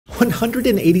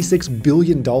$186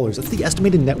 billion. That's the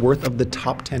estimated net worth of the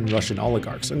top 10 Russian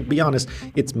oligarchs. And to be honest,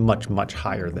 it's much, much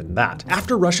higher than that.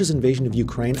 After Russia's invasion of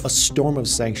Ukraine, a storm of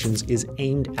sanctions is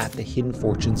aimed at the hidden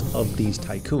fortunes of these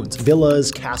tycoons.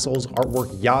 Villas, castles, artwork,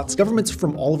 yachts. Governments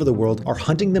from all over the world are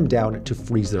hunting them down to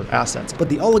freeze their assets. But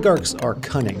the oligarchs are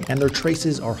cunning, and their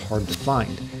traces are hard to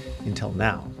find. Until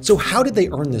now. So how did they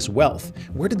earn this wealth?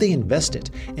 Where did they invest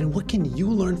it? And what can you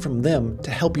learn from them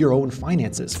to help your own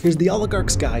finances? Here's the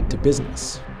Oligarch's Guide to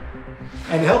Business.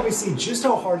 And to help me see just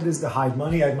how hard it is to hide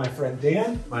money, I have my friend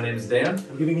Dan. My name is Dan.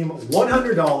 I'm giving him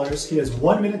 $100. He has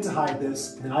 1 minute to hide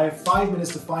this, and I have 5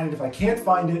 minutes to find it. If I can't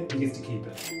find it, he gets to keep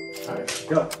it. All right,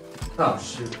 go. Oh,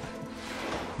 shoot.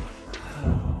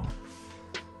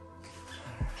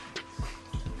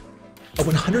 A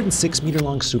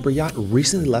 106-meter-long super yacht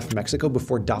recently left Mexico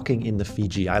before docking in the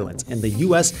Fiji Islands, and the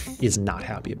US is not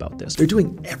happy about this. They're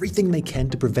doing everything they can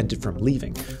to prevent it from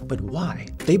leaving. But why?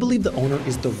 They believe the owner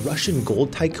is the Russian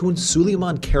gold tycoon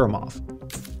Suleiman Kerimov.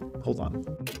 Hold on.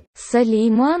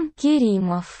 Suleiman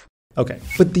Kerimov. Okay,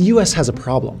 but the US has a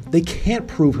problem. They can't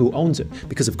prove who owns it,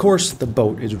 because of course, the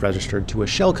boat is registered to a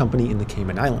shell company in the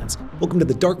Cayman Islands. Welcome to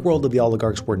the dark world of the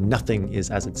oligarchs where nothing is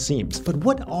as it seems. But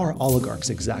what are oligarchs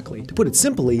exactly? To put it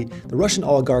simply, the Russian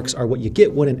oligarchs are what you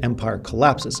get when an empire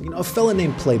collapses. You know, a fella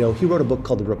named Plato, he wrote a book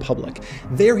called The Republic.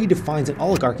 There he defines an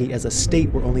oligarchy as a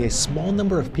state where only a small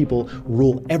number of people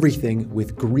rule everything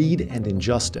with greed and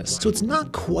injustice. So it's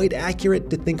not quite accurate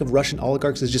to think of Russian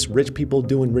oligarchs as just rich people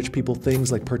doing rich people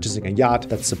things like purchasing a yacht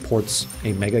that supports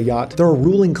a mega yacht. They're a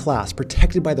ruling class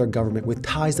protected by their government with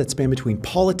ties that span between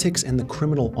politics and the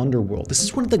criminal underworld. This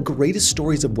is one of the greatest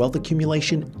stories of wealth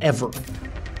accumulation ever.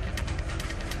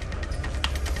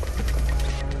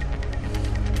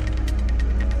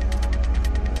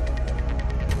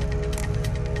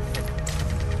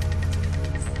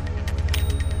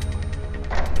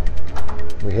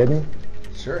 We hidden?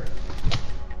 Sure.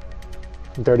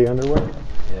 Dirty underwear?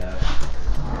 Yeah.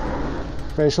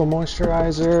 Facial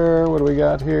moisturizer. What do we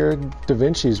got here? Da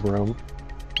Vinci's room.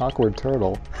 Awkward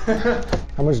turtle.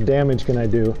 How much damage can I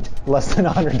do? Less than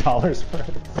 $100 for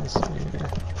it.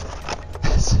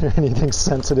 Is there anything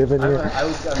sensitive in here? I'm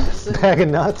just sitting, Bag of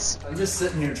nuts? I'm just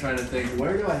sitting here trying to think,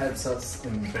 where do I have such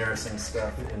embarrassing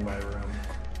stuff in my room?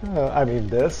 I mean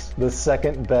the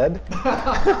second bed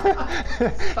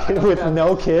with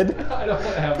no kid. I don't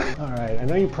have it. All right, I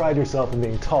know you pride yourself in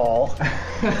being tall.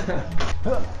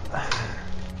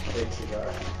 Fake cigar.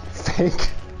 Fake?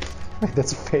 Wait,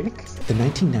 that's fake? The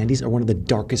 1990s are one of the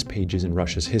darkest pages in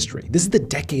Russia's history. This is the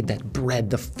decade that bred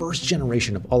the first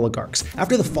generation of oligarchs.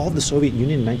 After the fall of the Soviet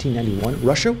Union in 1991,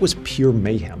 Russia was pure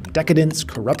mayhem. Decadence,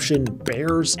 corruption,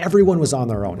 bears, everyone was on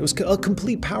their own. It was a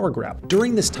complete power grab.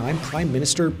 During this time, Prime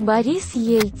Minister Boris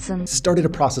Yeltsin started a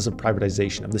process of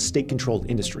privatization of the state-controlled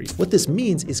industries. What this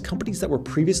means is companies that were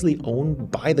previously owned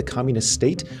by the communist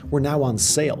state were now on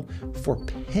sale for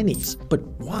pennies. But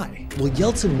why? Well,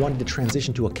 Yeltsin wanted to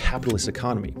transition to a capitalist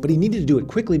economy, but he needed to do it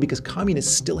quickly because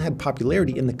communists still had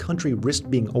popularity and the country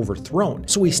risked being overthrown.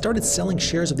 So he started selling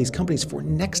shares of these companies for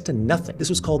next to nothing. This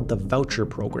was called the voucher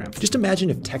program. Just imagine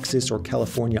if Texas or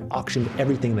California auctioned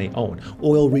everything they own,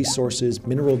 oil resources,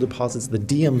 mineral deposits, the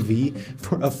DMV,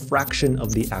 for a fraction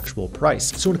of the actual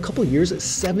price. So in a couple of years,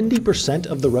 70%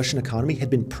 of the Russian economy had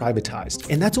been privatized.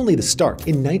 And that's only the start.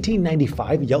 In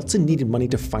 1995, Yeltsin needed money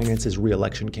to finance his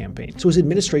re-election campaign. So his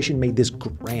administration made this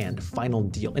grand final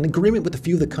deal, an agreement with a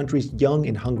few of the country's young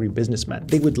and hungry businessmen.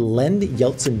 They would lend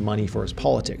Yeltsin money for his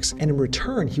politics, and in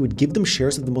return, he would give them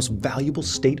shares of the most valuable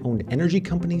state-owned energy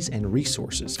companies and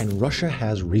resources. And Russia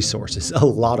has resources, a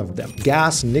lot of them.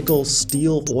 Gas, nickel,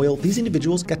 steel, oil. These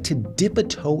individuals got to dip a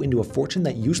toe into a fortune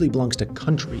that usually belongs to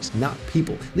countries, not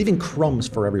people, leaving crumbs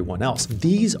for everyone else.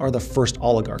 These are the first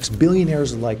oligarchs,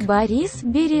 billionaires like Boris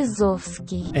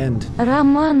Berezovsky and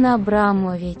Roman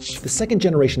Abramovich. the second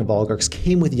generation of oligarchs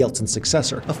came with Yeltsin's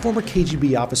successor, a former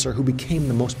KGB officer who became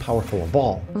the most powerful of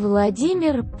all.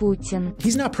 Vladimir Putin.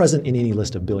 He's not present in any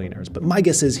list of billionaires, but my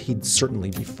guess is he'd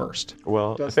certainly be first.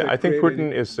 Well, I think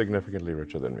Putin is significantly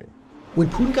richer than me. When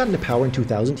Putin got into power in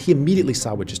 2000, he immediately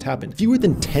saw what just happened. Fewer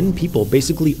than 10 people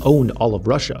basically owned all of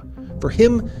Russia. For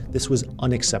him, this was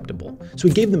unacceptable. So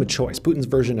he gave them a choice, Putin's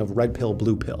version of red pill,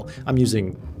 blue pill. I'm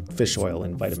using fish oil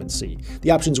and vitamin C.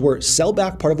 The options were sell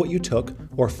back part of what you took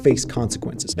or face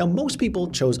consequences. Now, most people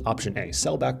chose option A,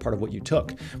 sell back part of what you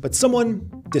took, but someone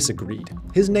disagreed.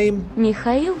 His name?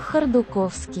 Mikhail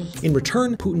Khodorkovsky. In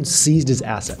return, Putin seized his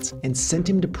assets and sent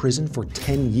him to prison for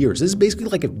 10 years. This is basically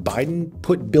like if Biden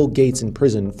put Bill Gates in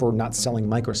prison for not selling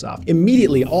Microsoft.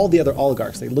 Immediately, all the other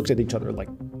oligarchs, they looked at each other like,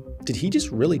 did he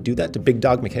just really do that to Big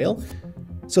Dog Mikhail?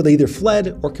 So they either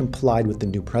fled or complied with the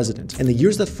new president. In the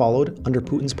years that followed, under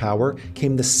Putin's power,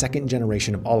 came the second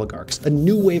generation of oligarchs, a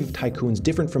new wave of tycoons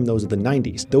different from those of the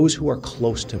 90s, those who are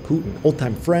close to Putin.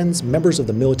 Old-time friends, members of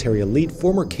the military elite,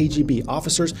 former KGB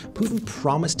officers. Putin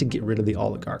promised to get rid of the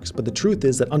oligarchs, but the truth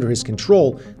is that under his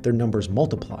control, their numbers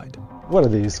multiplied. What are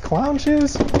these, clown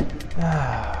shoes? Righty,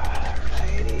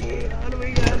 what do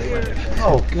we got here?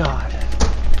 Oh, God.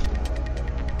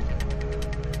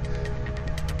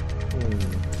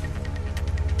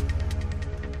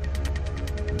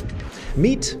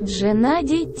 Meet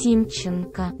Геннадий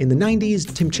Тимченко. In the 90s,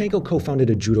 Timchenko co-founded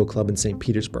a judo club in St.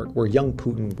 Petersburg, where young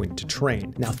Putin went to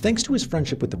train. Now, thanks to his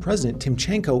friendship with the president,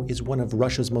 Timchenko is one of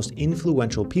Russia's most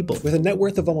influential people, with a net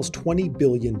worth of almost $20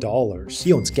 billion.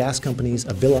 He owns gas companies,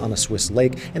 a villa on a Swiss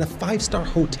lake, and a 5-star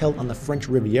hotel on the French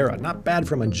Riviera, not bad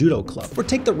from a judo club. Or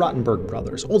take the Rottenberg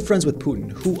brothers, old friends with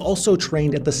Putin, who also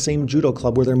trained at the same judo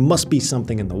club where there must be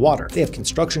something in the water. They have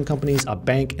construction companies, a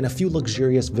bank, and a few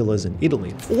luxurious villas in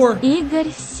Italy. Or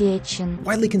Игорь Сечин.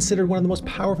 widely considered one of the most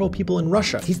powerful people in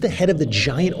Russia. He's the head of the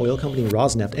giant oil company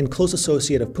Rosneft and close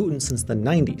associate of Putin since the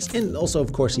 90s. And also,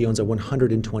 of course, he owns a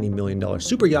 $120 million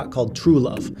super yacht called True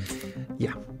Love.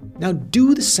 Yeah. Now,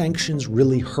 do the sanctions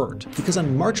really hurt? Because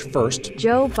on March 1st,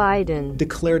 Joe Biden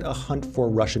declared a hunt for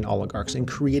Russian oligarchs and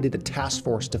created a task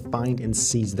force to find and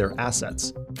seize their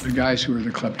assets. The guys who are the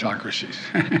kleptocracies.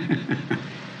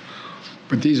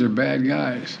 But these are bad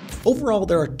guys. Overall,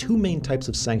 there are two main types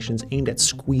of sanctions aimed at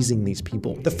squeezing these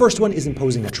people. The first one is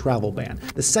imposing a travel ban.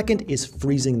 The second is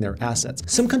freezing their assets.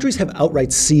 Some countries have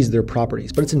outright seized their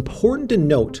properties, but it's important to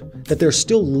note that they're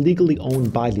still legally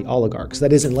owned by the oligarchs.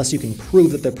 That is, unless you can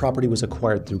prove that their property was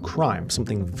acquired through crime,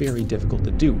 something very difficult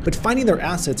to do. But finding their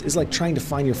assets is like trying to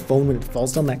find your phone when it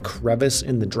falls down that crevice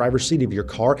in the driver's seat of your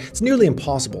car. It's nearly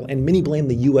impossible, and many blame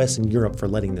the US and Europe for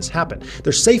letting this happen.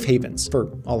 They're safe havens for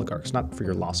oligarchs, not for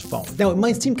your lost phone. Now, it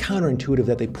might seem counterintuitive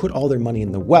that they put all their money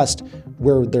in the West,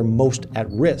 where they're most at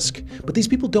risk, but these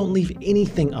people don't leave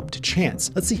anything up to chance.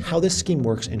 Let's see how this scheme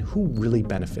works and who really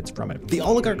benefits from it. The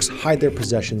oligarchs hide their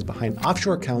possessions behind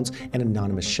offshore accounts and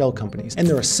anonymous shell companies, and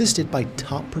they're assisted by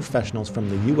top professionals from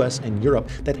the US and Europe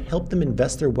that help them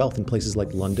invest their wealth in places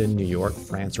like London, New York,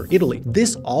 France, or Italy.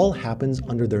 This all happens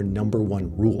under their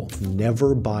 #1 rule: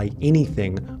 never buy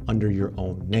anything under your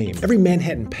own name. Every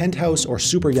Manhattan penthouse or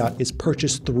super yacht is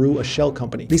purchased through a shell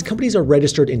company. These companies are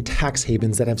registered in tax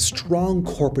havens that have strong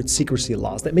corporate secrecy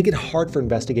laws that make it hard for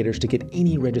investigators to get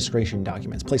any registration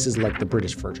documents. Places like the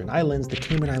British Virgin Islands, the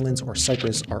Cayman Islands, or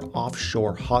Cyprus are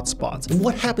offshore hotspots. And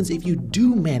what happens if you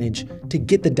do manage to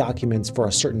get the documents for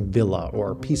a certain villa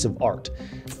or piece of art?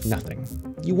 Nothing.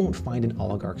 You won't find an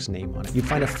oligarch's name on it. You'd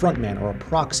find a frontman or a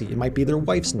proxy. It might be their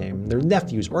wife's name, their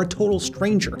nephew's, or a total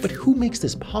stranger. But who makes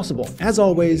this possible? As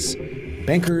always,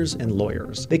 bankers and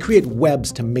lawyers. They create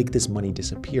webs to make this money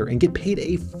disappear and get paid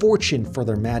a fortune for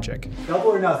their magic. Double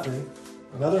or nothing.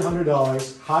 Another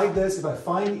 $100. Hide this. If I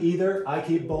find either, I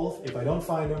keep both. If I don't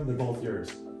find them, they're both yours.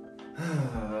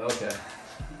 Okay.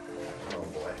 Oh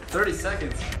boy. 30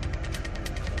 seconds.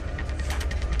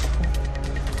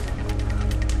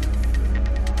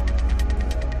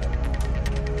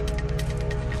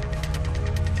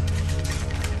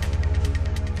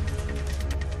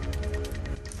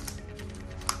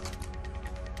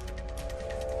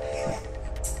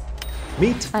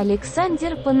 Meet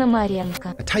Александр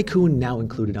Пономаренко. a tycoon now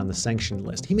included on the sanction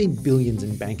list. He made billions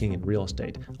in banking and real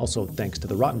estate, also thanks to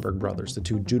the Rottenberg brothers, the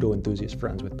two judo enthusiast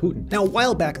friends with Putin. Now, a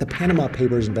while back, the Panama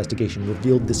Papers investigation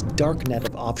revealed this dark net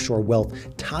of offshore wealth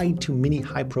tied to many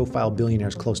high-profile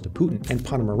billionaires close to Putin, and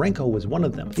Ponomarenko was one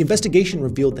of them. The investigation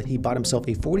revealed that he bought himself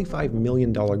a $45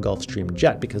 million Gulfstream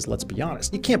jet, because let's be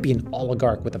honest, you can't be an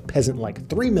oligarch with a peasant-like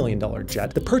 $3 million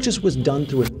jet. The purchase was done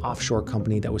through an offshore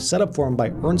company that was set up for him by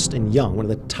Ernst & Young, one of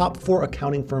the top 4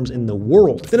 accounting firms in the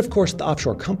world. Then, of course, the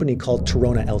offshore company called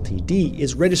Torona Ltd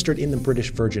is registered in the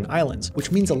British Virgin Islands,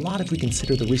 which means a lot if we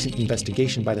consider the recent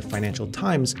investigation by the Financial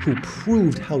Times, who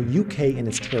proved how UK and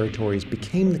its territories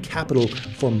became the capital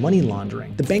for money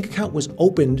laundering. The bank account was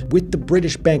opened with the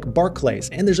British bank Barclays,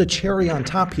 and there's a cherry on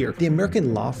top here. The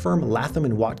American law firm Latham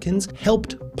 & Watkins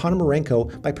helped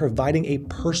Ponomarenko by providing a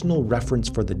personal reference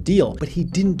for the deal, but he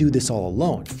didn't do this all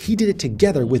alone. He did it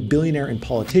together with billionaire and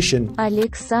politician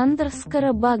Александр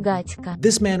Скоробогатько.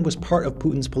 This man was part of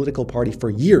Putin's political party for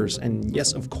years, and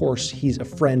yes, of course, he's a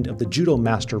friend of the judo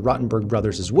master Rottenberg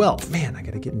brothers as well. Man, I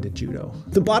gotta get into judo.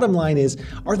 The bottom line is,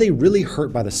 are they really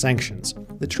hurt by the sanctions?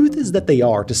 The truth is that they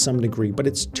are to some degree, but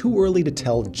it's too early to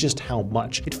tell just how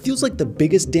much. It feels like the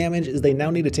biggest damage is they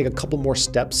now need to take a couple more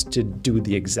steps to do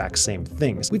the exact same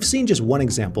things. We've seen just one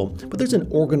example, but there's an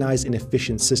organized and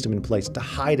efficient system in place to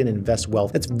hide and invest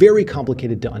wealth that's very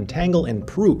complicated to untangle and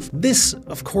prove. This,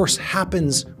 of course,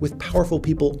 happens with powerful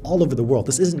people all over the world.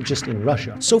 This isn't just in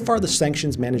Russia. So far, the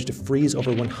sanctions managed to freeze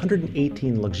over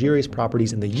 118 luxurious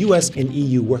properties in the US and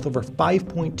EU worth over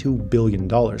 $5.2 billion,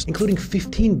 including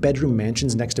 15-bedroom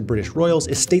mansions next to British royals,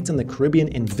 estates in the Caribbean,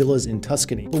 and villas in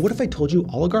Tuscany. But what if I told you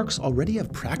oligarchs already have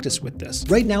practice with this?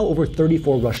 Right now, over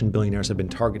 34 Russian billionaires have been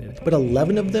targeted, but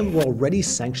 11 of them were already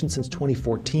sanctioned since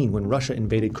 2014 when Russia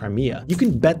invaded Crimea. You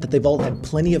can bet that they've all had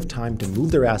plenty of time to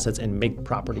move their assets and make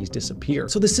properties disappear.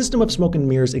 So the system of smoke and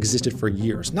mirrors existed for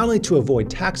years, not only to avoid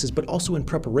taxes, but also in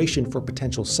preparation for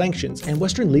potential sanctions. And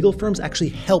Western legal firms actually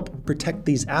help protect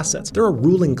these assets. They're a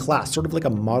ruling class, sort of like a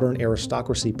modern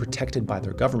aristocracy protected by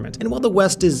their government. And while the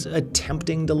West is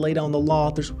attempting to lay down the law,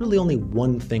 there's really only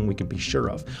one thing we can be sure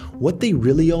of. What they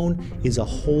really own is a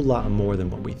whole lot more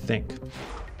than what we think.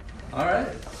 All right.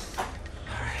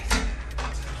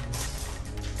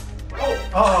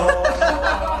 Oh!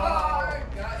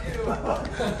 Got you.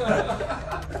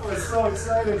 I was so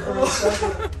excited for a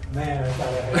second. Man, I thought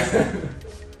I had it.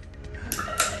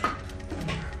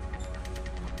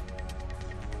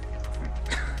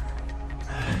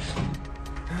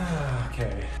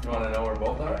 Okay. You want to know where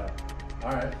both are?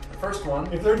 All right. The first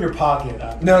one. If they're in your pocket,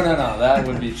 No, that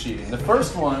would be cheating. The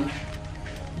first one,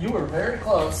 you were very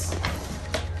close.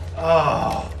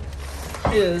 Oh.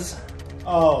 Is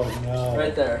Oh no.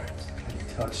 right there.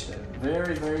 I touched it.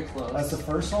 Very, very close. That's the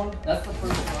first one? That's the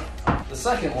first one. The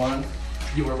second one,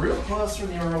 you were real close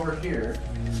when you were over here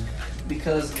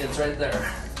because it's right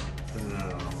there.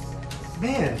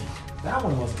 Man, that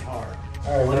one wasn't hard.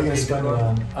 All right, what are you going to spend it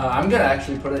on? I'm going to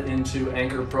actually put it into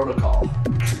Anchor Protocol.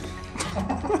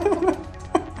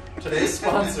 Today's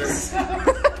sponsor.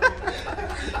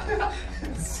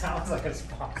 Sounds like a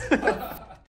sponsor.